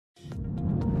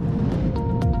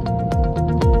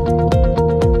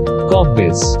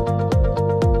Corpbiz.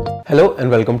 Hello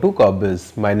and welcome to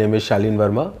Corpbiz. My name is Shalin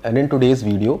Verma, and in today's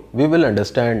video we will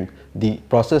understand the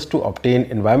process to obtain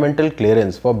environmental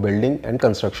clearance for building and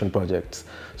construction projects.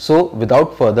 So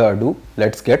without further ado,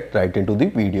 let's get right into the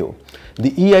video.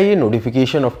 The EIA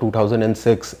notification of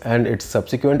 2006 and its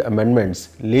subsequent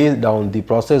amendments lay down the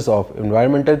process of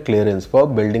environmental clearance for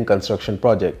building construction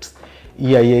projects.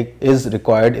 EIA is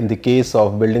required in the case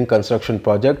of building construction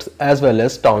projects as well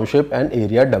as township and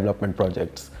area development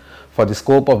projects. For the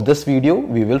scope of this video,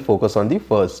 we will focus on the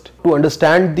first. To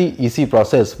understand the EC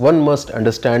process, one must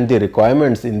understand the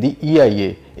requirements in the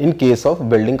EIA in case of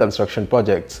building construction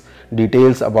projects.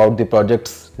 Details about the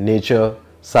project's nature,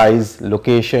 size,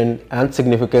 location and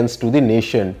significance to the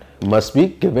nation must be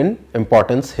given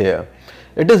importance here.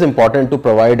 It is important to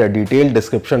provide a detailed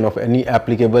description of any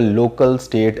applicable local,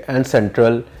 state and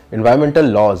central environmental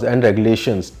laws and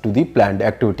regulations to the planned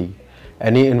activity.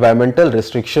 Any environmental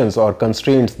restrictions or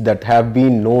constraints that have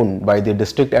been known by the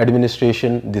district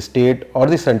administration, the state or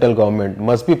the central government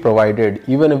must be provided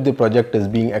even if the project is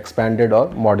being expanded or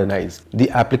modernized. The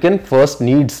applicant first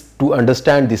needs to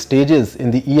understand the stages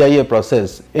in the EIA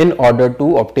process in order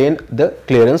to obtain the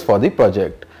clearance for the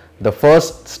project. The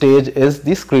first stage is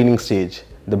the screening stage.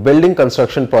 The building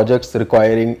construction projects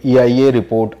requiring EIA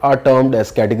report are termed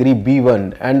as category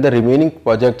B1 and the remaining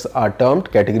projects are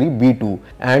termed category B2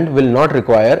 and will not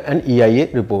require an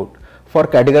EIA report. For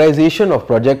categorization of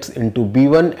projects into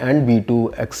B1 and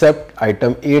B2 except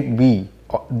item 8B,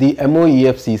 the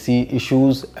MoEF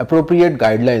issues appropriate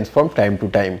guidelines from time to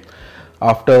time.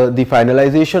 After the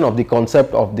finalization of the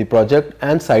concept of the project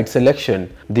and site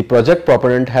selection, the project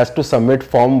proponent has to submit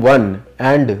Form 1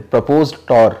 and proposed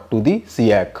TOR to the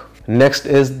SEAC. Next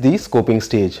is the scoping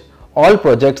stage. All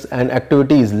projects and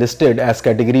activities listed as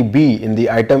category B in the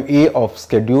item A of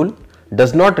schedule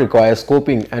does not require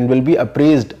scoping and will be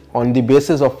appraised on the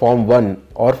basis of Form 1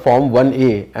 or Form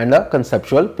 1A and a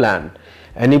conceptual plan.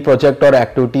 Any project or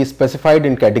activity specified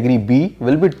in category B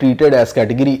will be treated as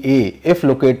category A if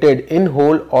located in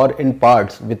whole or in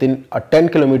parts within a 10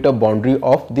 km boundary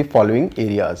of the following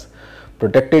areas: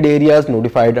 protected areas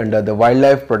notified under the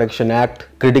Wildlife Protection Act,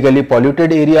 critically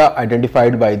polluted area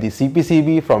identified by the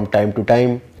CPCB from time to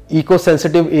time,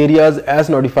 eco-sensitive areas as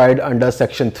notified under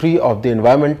Section 3 of the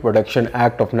Environment Protection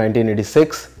Act of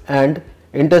 1986, and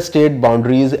interstate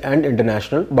boundaries and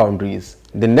international boundaries.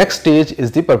 The next stage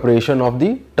is the preparation of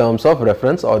the terms of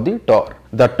reference or the TOR.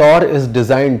 The TOR is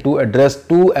designed to address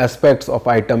two aspects of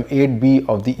item 8B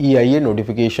of the EIA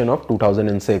notification of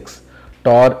 2006.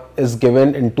 TOR is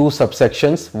given in two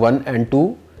subsections 1 and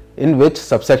 2, in which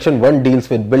subsection 1 deals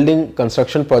with building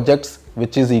construction projects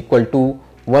which is equal to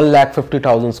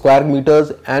 1,50,000 square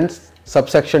meters, and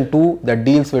subsection 2 that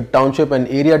deals with township and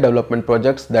area development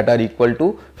projects that are equal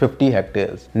to 50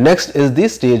 hectares. Next is the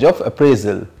stage of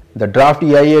appraisal. The draft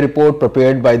EIA report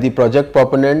prepared by the project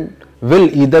proponent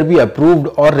will either be approved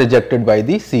or rejected by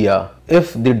the SEA.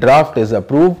 If the draft is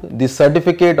approved, the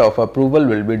certificate of approval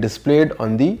will be displayed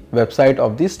on the website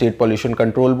of the State Pollution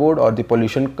Control Board or the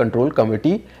Pollution Control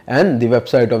Committee and the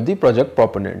website of the project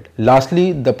proponent.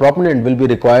 Lastly, the proponent will be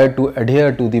required to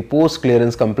adhere to the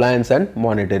post-clearance compliance and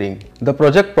monitoring. The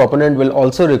project proponent will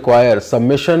also require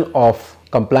submission of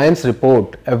compliance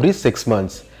report every 6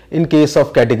 months. In case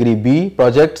of category B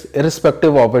projects,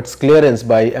 irrespective of its clearance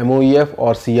by MoEF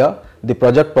or SEA, the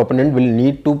project proponent will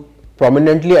need to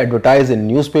prominently advertise in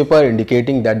newspaper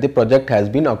indicating that the project has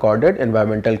been accorded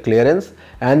environmental clearance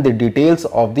and the details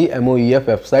of the MoEF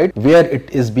website where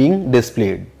it is being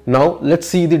displayed. Now let's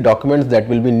see the documents that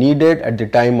will be needed at the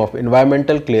time of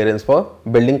environmental clearance for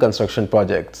building construction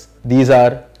projects. These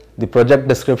are the project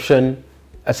description,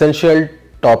 essential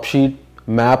top sheet,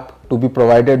 map to be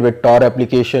provided with TOR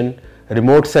application,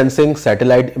 remote sensing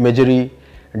satellite imagery,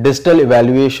 digital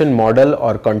evaluation model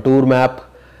or contour map,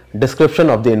 description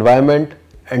of the environment,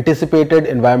 anticipated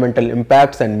environmental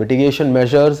impacts and mitigation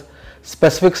measures,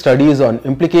 specific studies on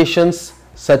implications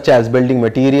such as building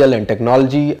material and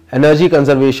technology, energy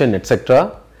conservation,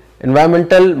 etc.,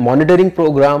 environmental monitoring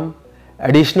program,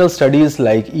 additional studies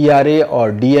like ERA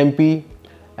or DMP,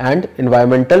 and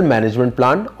environmental management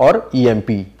plan or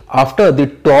EMP. After the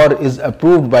TOR is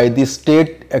approved by the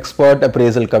State Expert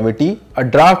Appraisal Committee, a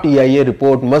draft EIA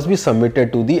report must be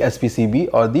submitted to the SPCB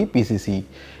or the PCC.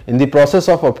 In the process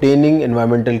of obtaining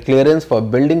environmental clearance for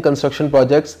building construction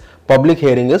projects, public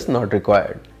hearing is not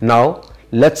required. Now,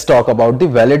 let's talk about the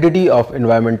validity of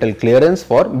environmental clearance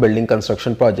for building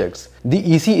construction projects. The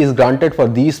EC is granted for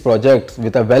these projects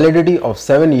with a validity of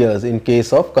 7 years in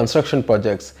case of construction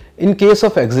projects. In case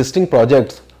of existing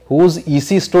projects whose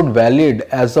EC stood valid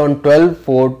as on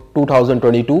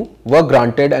 12/4/2022 were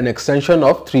granted an extension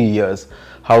of 3 years.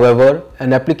 However,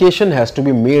 an application has to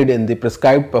be made in the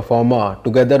prescribed performa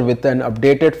together with an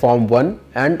updated Form 1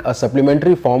 and a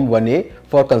supplementary Form 1A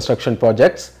for construction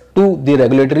projects to the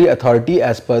regulatory authority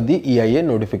as per the EIA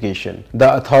notification.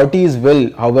 The authorities will,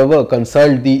 however,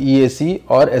 consult the EAC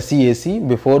or SEAC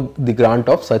before the grant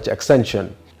of such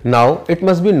extension. Now, it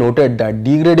must be noted that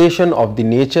degradation of the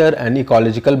nature and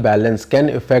ecological balance can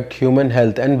affect human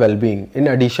health and well-being, in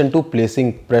addition to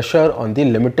placing pressure on the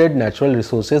limited natural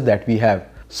resources that we have.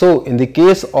 So, in the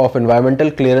case of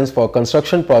environmental clearance for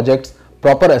construction projects,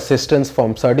 proper assistance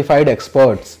from certified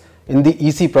experts in the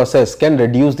EC process can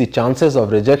reduce the chances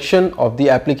of rejection of the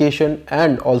application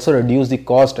and also reduce the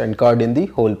cost incurred in the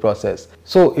whole process.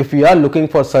 So if you are looking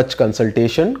for such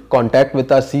consultation, contact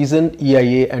with our seasoned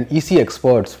EIA and EC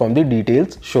experts from the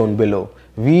details shown below.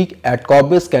 We at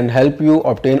Corpbiz can help you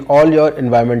obtain all your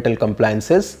environmental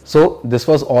compliances. So this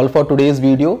was all for today's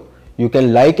video. You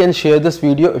can like and share this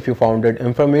video if you found it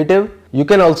informative. You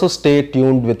can also stay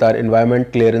tuned with our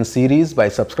environment clearance series by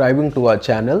subscribing to our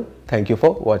channel. Thank you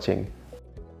for watching.